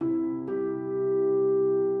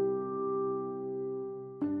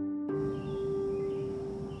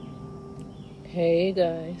Hey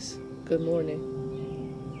guys, good morning.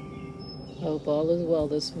 Hope all is well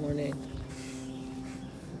this morning.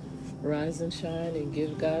 Rise and shine and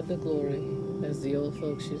give God the glory, as the old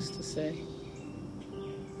folks used to say.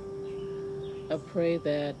 I pray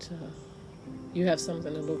that you have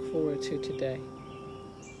something to look forward to today,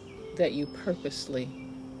 that you purposely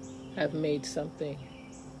have made something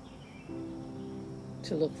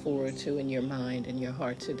to look forward to in your mind and your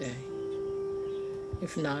heart today.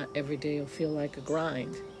 If not, every day will feel like a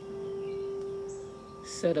grind.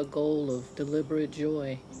 Set a goal of deliberate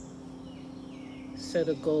joy. Set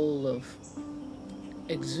a goal of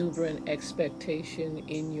exuberant expectation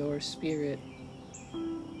in your spirit,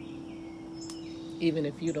 even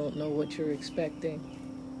if you don't know what you're expecting.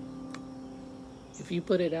 If you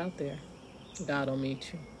put it out there, God will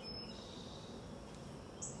meet you.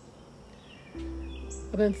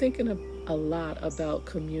 I've been thinking a lot about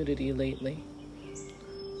community lately.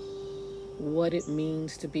 What it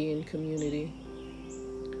means to be in community,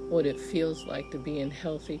 what it feels like to be in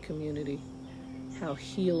healthy community, how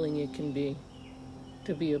healing it can be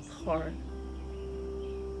to be a part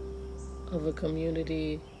of a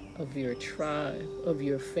community, of your tribe, of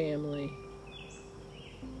your family,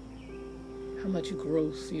 how much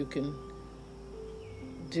growth you can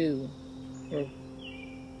do, or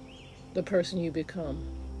the person you become,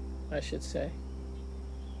 I should say,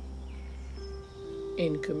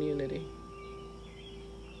 in community.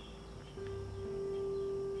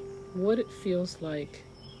 What it feels like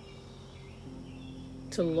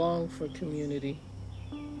to long for community.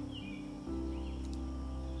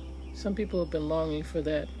 Some people have been longing for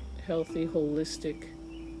that healthy, holistic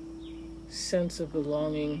sense of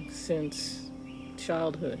belonging since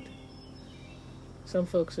childhood. Some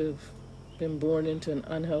folks have been born into an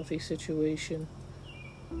unhealthy situation,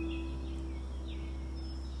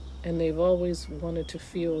 and they've always wanted to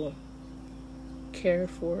feel cared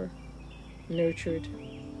for, nurtured,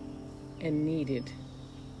 and needed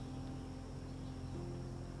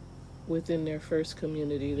within their first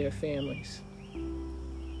community, their families.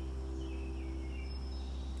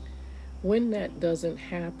 When that doesn't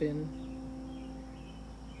happen,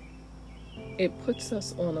 it puts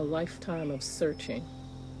us on a lifetime of searching,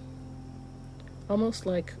 almost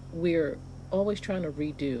like we're always trying to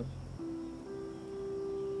redo,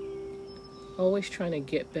 always trying to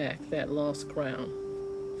get back that lost ground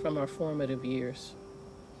from our formative years.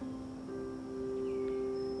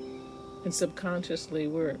 And subconsciously,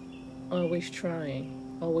 we're always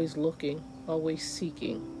trying, always looking, always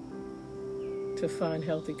seeking to find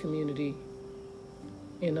healthy community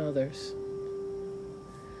in others.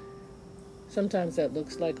 Sometimes that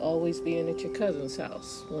looks like always being at your cousin's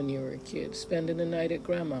house when you were a kid, spending the night at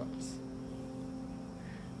grandma's,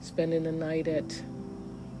 spending the night at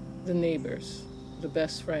the neighbors, the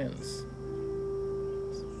best friends,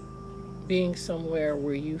 being somewhere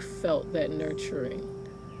where you felt that nurturing,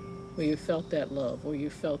 where you felt that love, where you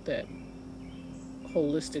felt that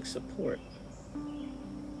holistic support.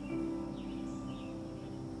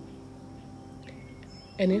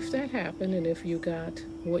 And if that happened, and if you got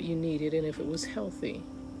what you needed, and if it was healthy,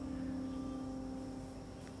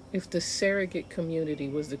 if the surrogate community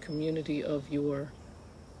was the community of your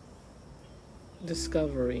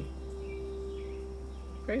discovery,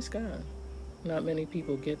 praise God. Not many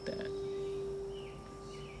people get that.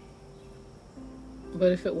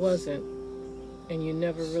 But if it wasn't, and you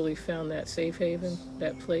never really found that safe haven,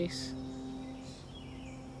 that place,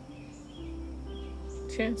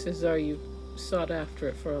 chances are you sought after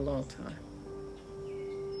it for a long time.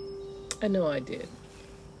 I know I did.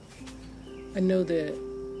 I know that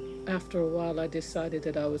after a while I decided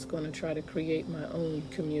that I was going to try to create my own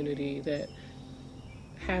community, that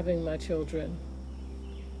having my children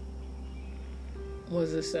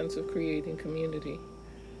was a sense of creating community,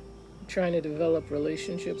 trying to develop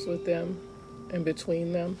relationships with them and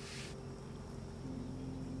between them.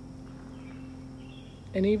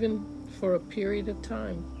 And even for a period of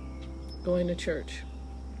time, going to church,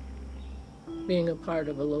 being a part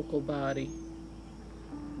of a local body.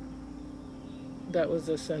 That was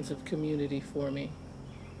a sense of community for me.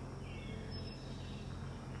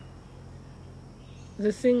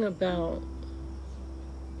 The thing about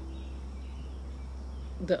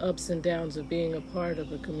the ups and downs of being a part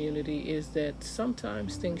of a community is that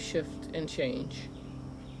sometimes things shift and change.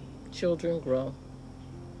 Children grow.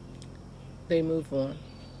 They move on.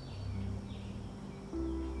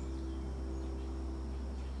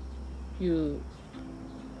 You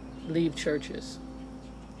leave churches.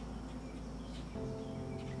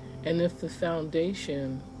 And if the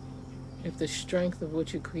foundation, if the strength of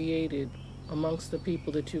what you created amongst the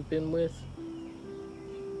people that you've been with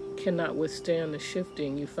cannot withstand the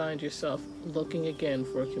shifting, you find yourself looking again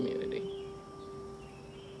for a community.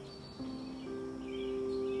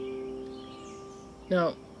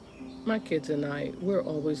 Now, my kids and I, we're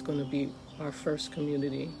always going to be our first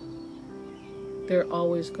community. They're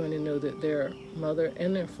always going to know that their mother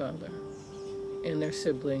and their father and their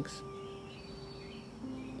siblings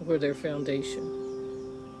were their foundation.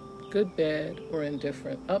 Good, bad, or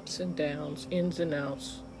indifferent, ups and downs, ins and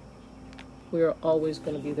outs, we are always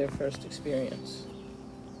going to be their first experience.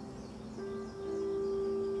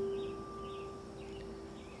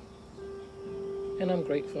 And I'm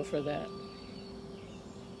grateful for that.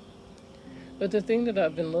 But the thing that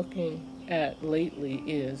I've been looking at lately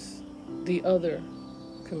is the other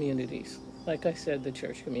communities. Like I said, the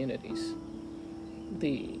church communities,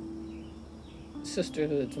 the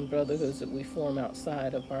sisterhoods and brotherhoods that we form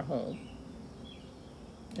outside of our home,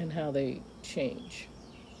 and how they change.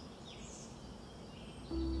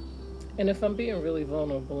 And if I'm being really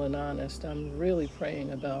vulnerable and honest, I'm really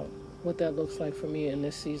praying about what that looks like for me in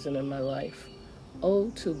this season in my life. Oh,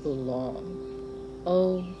 to belong.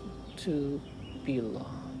 Oh, to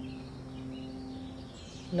belong.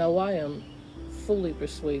 Now, I am fully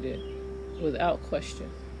persuaded, without question,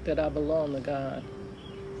 that I belong to God,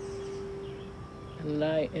 and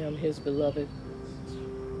I am His beloved.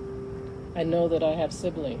 I know that I have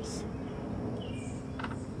siblings.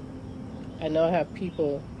 I know I have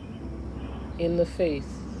people in the faith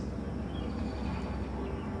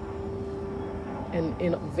and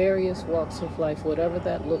in various walks of life, whatever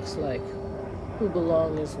that looks like, who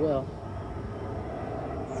belong as well.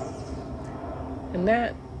 And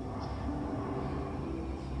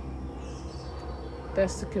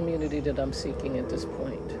that's the community that I'm seeking at this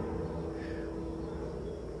point.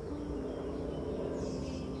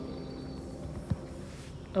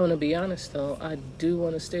 I want to be honest, though. I do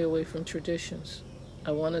want to stay away from traditions.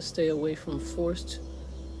 I want to stay away from forced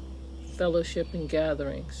fellowship and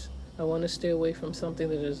gatherings. I want to stay away from something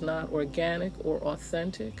that is not organic or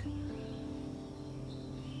authentic.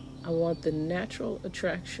 I want the natural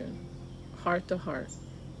attraction, heart to heart,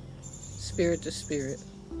 spirit to spirit,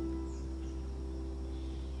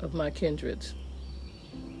 of my kindreds.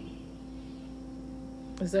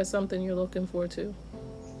 Is that something you're looking for too?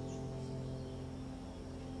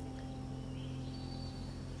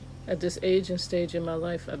 At this age and stage in my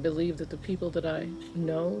life, I believe that the people that I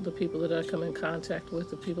know, the people that I come in contact with,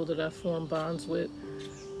 the people that I form bonds with,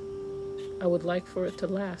 I would like for it to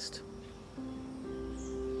last.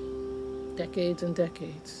 Decades and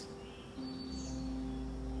decades.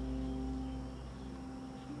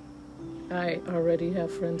 I already have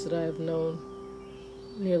friends that I have known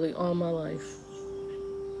nearly all my life,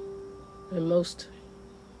 and most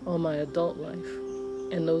all my adult life.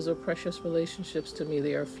 And those are precious relationships to me.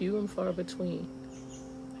 They are few and far between.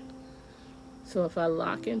 So if I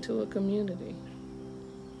lock into a community,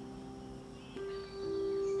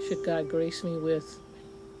 should God grace me with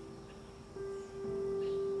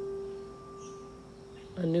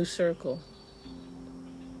a new circle,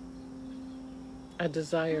 I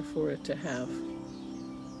desire for it to have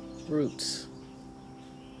roots.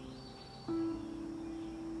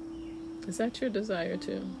 Is that your desire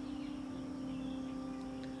too?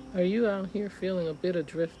 Are you out here feeling a bit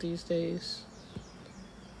adrift these days?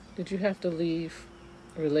 Did you have to leave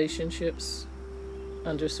relationships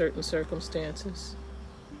under certain circumstances?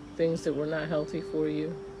 Things that were not healthy for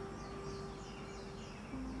you?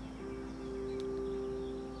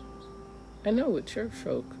 I know with church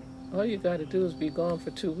folk, all you got to do is be gone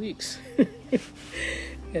for 2 weeks.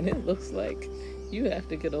 And it looks like you have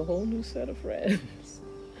to get a whole new set of friends.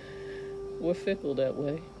 We're fickle that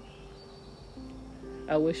way.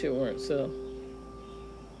 I wish it weren't so.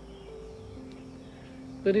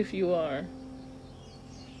 But if you are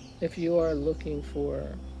looking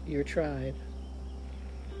for your tribe,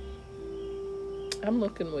 I'm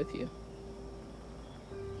looking with you.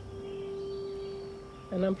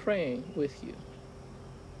 And I'm praying with you.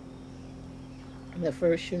 That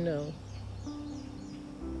first you know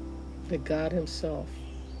that God Himself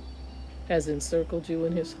has encircled you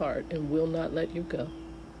in His heart and will not let you go.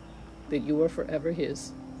 That you are forever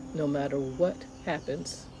His, no matter what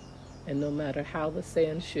happens, and no matter how the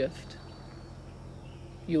sands shift,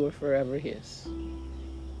 you are forever His.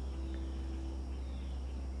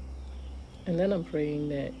 And then I'm praying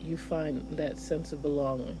that you find that sense of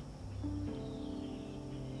belonging,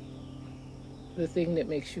 the thing that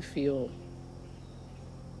makes you feel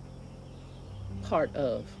part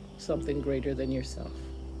of something greater than yourself.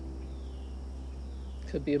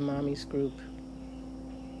 Could be a mommy's group,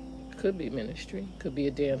 could be ministry, could be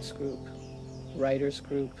a dance group, writers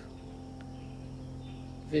group,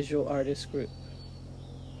 visual artist group.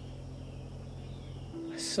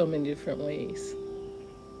 So many different ways.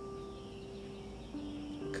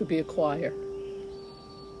 Could be a choir.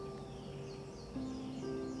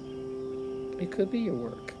 It could be your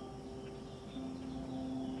work.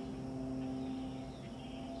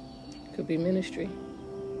 It could be ministry.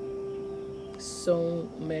 So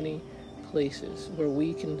many places where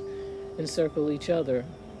we can encircle each other,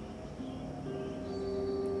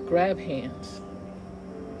 grab hands,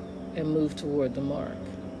 and move toward the mark.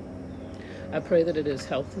 I pray that it is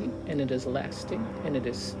healthy and it is lasting and it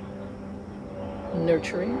is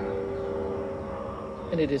nurturing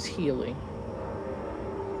and it is healing.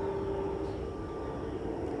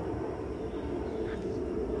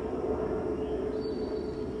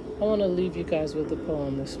 I want to leave you guys with a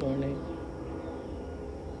poem this morning.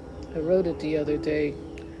 I wrote it the other day.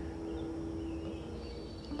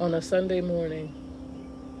 On a Sunday morning,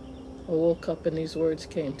 I woke up and these words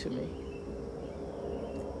came to me.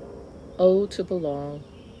 Oh, to belong,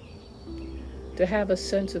 to have a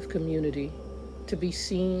sense of community, to be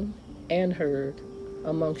seen and heard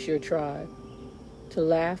amongst your tribe, to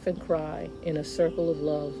laugh and cry in a circle of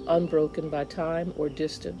love, unbroken by time or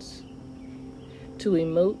distance, to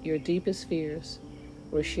emote your deepest fears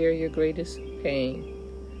or share your greatest pain,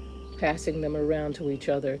 passing them around to each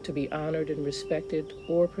other, to be honored and respected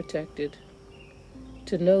or protected,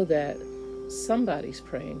 to know that somebody's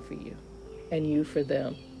praying for you and you for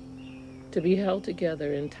them, to be held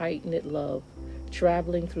together in tight-knit love,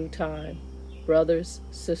 traveling through time, brothers,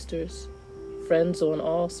 sisters, friends on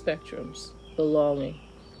all spectrums, belonging,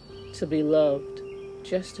 to be loved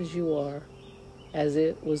just as you are, as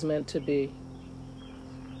it was meant to be.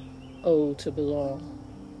 Oh, to belong.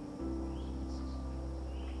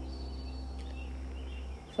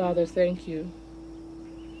 Father, thank you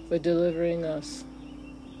for delivering us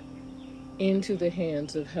into the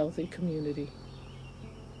hands of healthy community,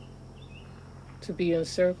 to be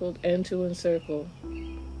encircled and to encircle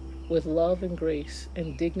with love and grace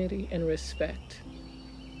and dignity and respect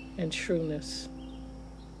and trueness,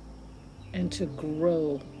 and to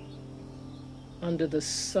grow under the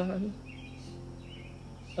sun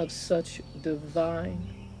of such divine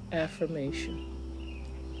affirmation.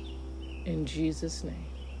 In Jesus'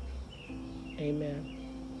 name, amen.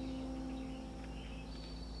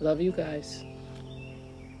 Love you guys.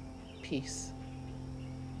 Peace.